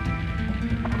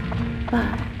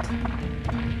 But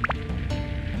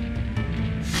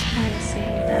I'm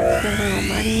saying that the little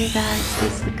money that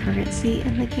is the currency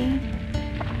in the game.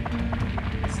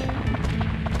 So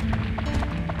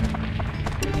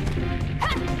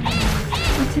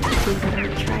typically when I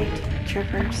try to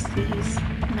traverse these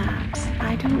maps,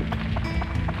 I don't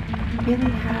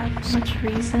really have much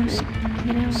reason,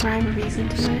 you know, rhyme or reason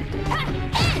to it.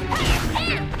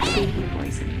 See, he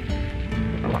poisoned me.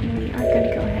 And we are going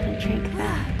to go ahead and drink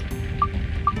that.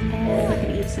 And we're going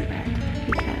to eat some bread,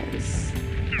 because,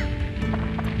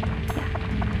 yeah.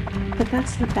 But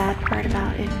that's the bad part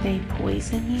about if they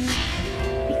poison you,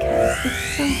 because it's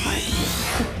so hard to get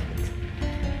rid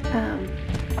of it.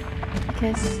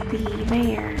 Because the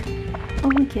mayor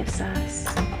only gives us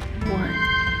one.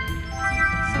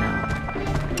 So,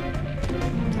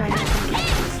 I don't think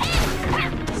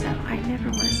it's, so I never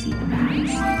want to see the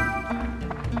bags.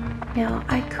 Now,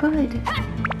 I could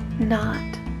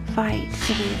not fight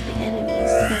any of the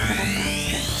enemies now that I've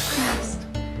got Strength Crest.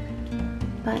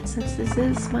 But since this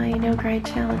is my no grind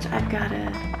challenge, I've got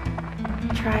to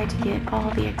try to get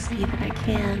all the XP that I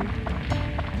can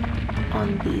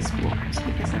on these floors,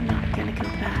 because I'm not going to go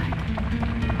back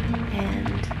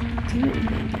and do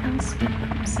anything else with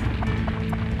them. So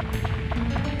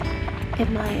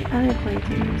in my other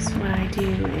playthroughs, what I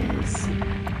do is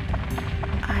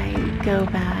I go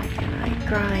back and I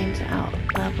grind out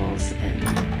levels in the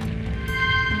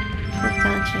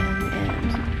dungeon, and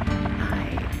I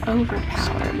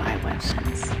overpower my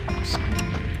weapons.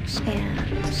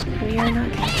 And we are not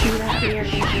going to do that. We are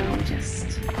going to just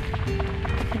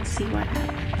and see what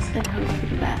happens and hope for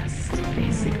the best,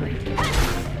 basically.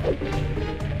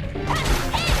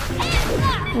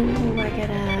 Ooh, I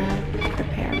gotta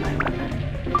prepare my weapon.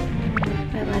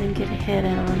 I let him get a hit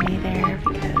in on me there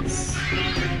because,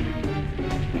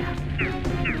 yeah.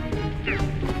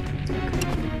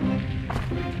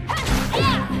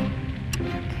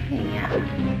 Okay, yeah.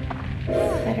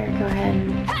 Better go ahead and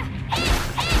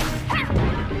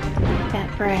eat that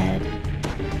bread.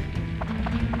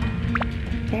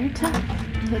 They're tough.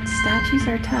 The statues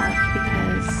are tough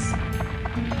because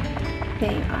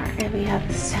they are, and we have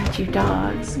the statue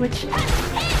dogs, which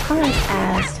aren't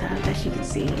as tough as you can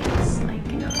see. It's like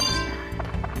not as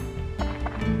bad.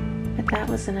 But that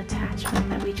was an attachment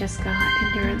that we just got.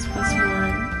 Endurance +1.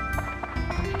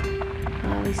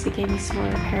 Well, at least it gave me some more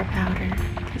repair powder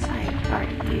because I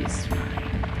already used mine.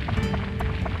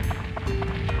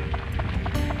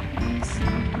 Okay, so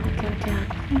I'm gonna go down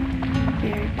here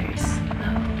very, very slowly.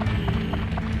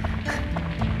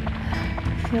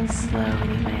 Feels slow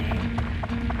anyway.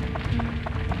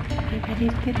 Be ready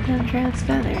to get them Drowned's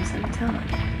feathers, I'm telling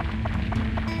you.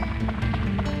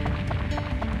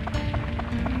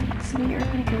 Alright, so we are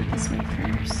going to go this way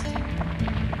first.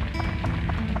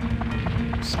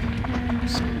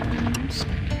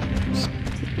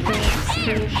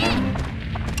 save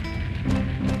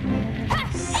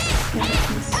that.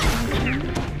 Skeleton soldier.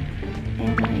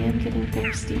 And I am getting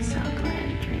thirsty, so I'll go ahead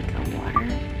and drink a water.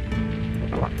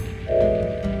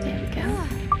 There we go.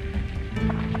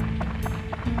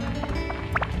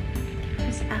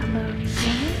 There's aloe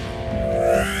here.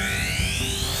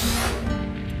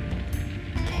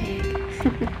 Pig.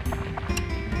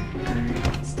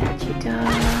 Alright, statue dog.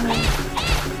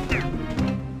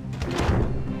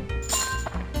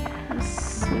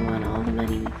 Yes, we want all the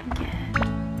money we can get.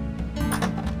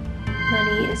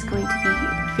 Money is going to be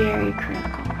very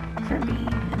critical for me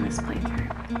in this playthrough.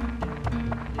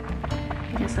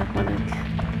 Because I'm gonna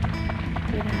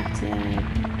have to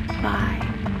buy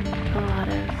a lot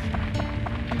of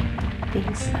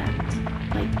things that,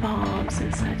 like bombs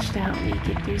and such, to help me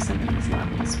get through some of these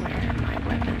levels where my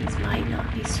weapons might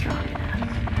not be strong enough.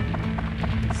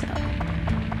 So,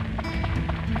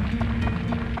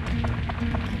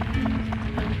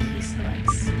 okay, so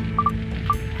let's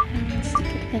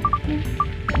stick it in here.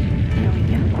 There we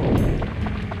go.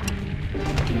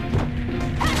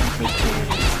 Take care of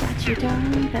the statue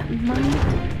dog. That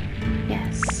might...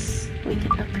 Yes, we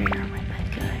can upgrade our weapon.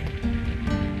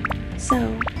 Good.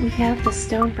 So, we have the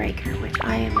Stonebreaker, which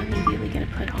I am immediately going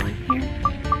to put on here.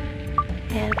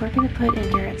 And we're going to put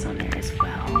Endurance on there as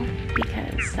well,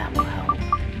 because that will help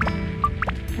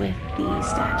with the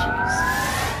statues.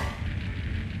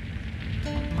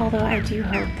 Although I do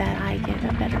hope that I get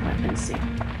a better weapon soon.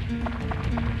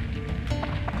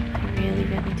 I really,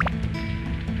 really do.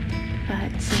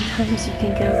 But sometimes you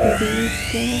can go through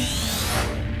these games.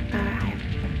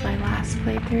 My last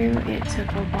playthrough, it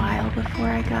took a while before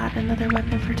I got another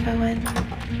weapon for Toan. And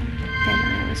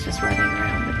I was just running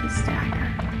around with this dagger.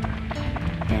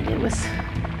 And it was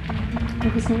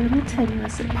a little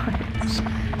tenuous at parts.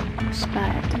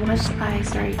 But once I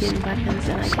started getting weapons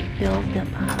and I could build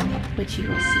them up, which you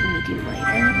will see me do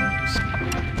later,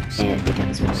 it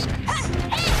becomes really nice.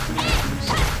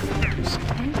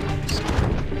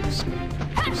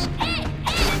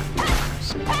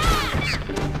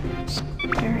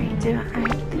 Alright, I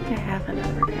think I have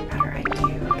another repair powder. I do.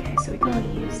 Okay, so we're going to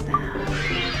use that.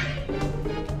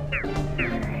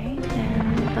 Alright,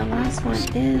 and the last one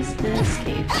is this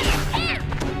cave.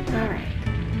 Alright.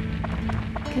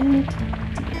 Good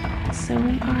deal. So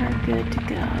we are good to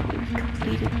go. We've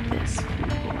completed this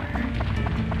floor.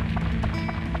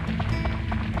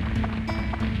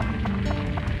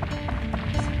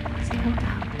 So let's go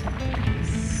out of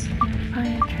this.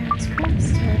 Find transcripts,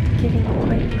 and I'm getting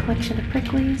quite a collection of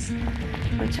pricklies,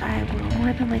 which I will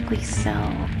more than likely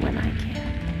sell when I can.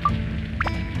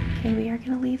 Okay, we are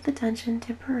going to leave the dungeon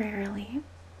temporarily,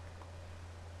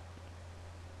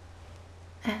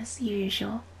 as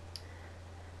usual.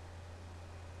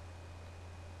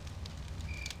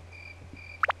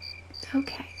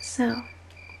 Okay, so I'm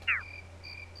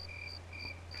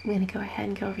going to go ahead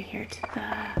and go over here to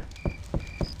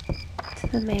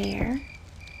the mayor.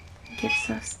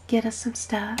 Get us some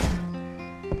stuff.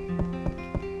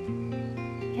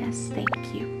 Yes,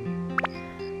 thank you.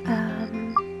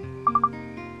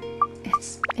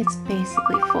 It's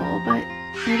basically full, but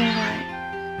you know what?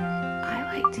 I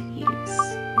like to use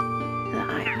the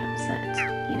items that,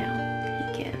 you know,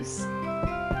 he gives.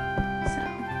 So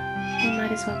we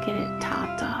might as well get it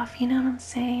topped off, you know what I'm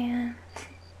saying?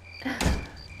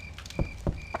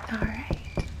 Alright,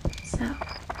 so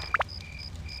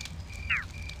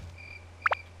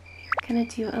we're gonna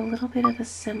do a little bit of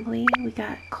assembly. We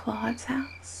got Claude's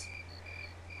house.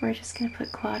 We're just gonna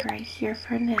put Claude right here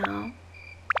for now.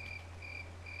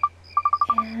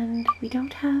 And we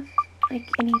don't have like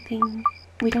anything,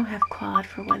 we don't have Claude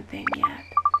for one thing yet.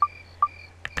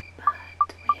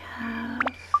 But we have,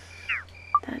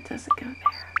 that doesn't go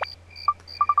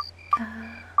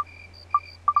there.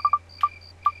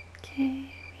 Okay,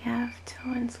 we have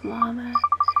Toan's llama.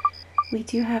 We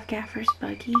do have Gaffer's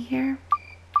buggy here,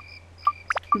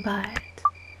 but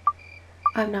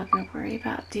I'm not going to worry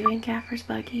about doing Gaffer's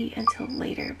buggy until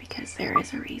later because there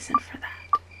is a reason for that.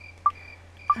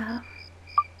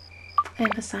 And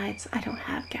besides, I don't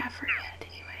have Gaffer yet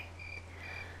anyway.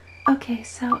 Okay,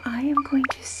 so I am going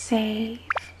to save.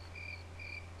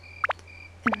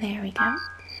 And there we go.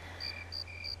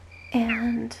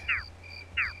 And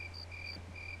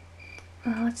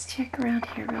well, let's check around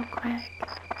here real quick.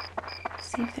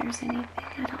 See if there's anything.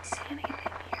 I don't see anything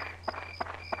here.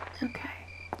 Okay.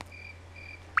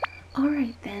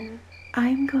 Alright then.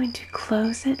 I'm going to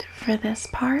close it for this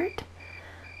part.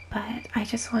 But I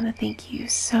just want to thank you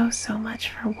so much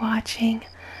for watching.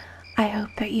 I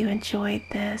hope that you enjoyed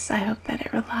this. I hope that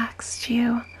it relaxed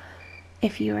you.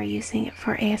 if you are using it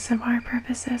for ASMR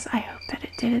purposes, I hope that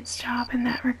it did its job in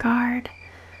that regard.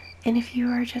 And if you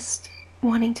are just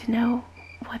wanting to know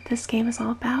what this game is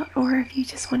all about, or if you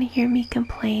just want to hear me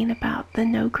complain about the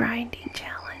no grinding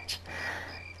challenge,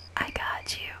 I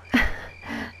got you.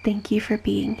 Thank you for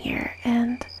being here,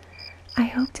 and I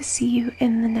hope to see you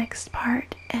in the next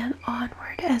part and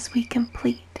onward as we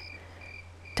complete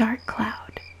Dark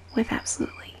Cloud with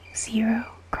absolutely zero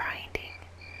grinding.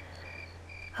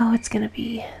 Oh, it's gonna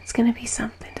be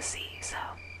something to see. So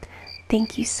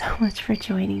thank you so much for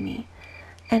joining me,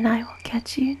 and I will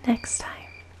catch you next time.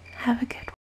 Have a good one.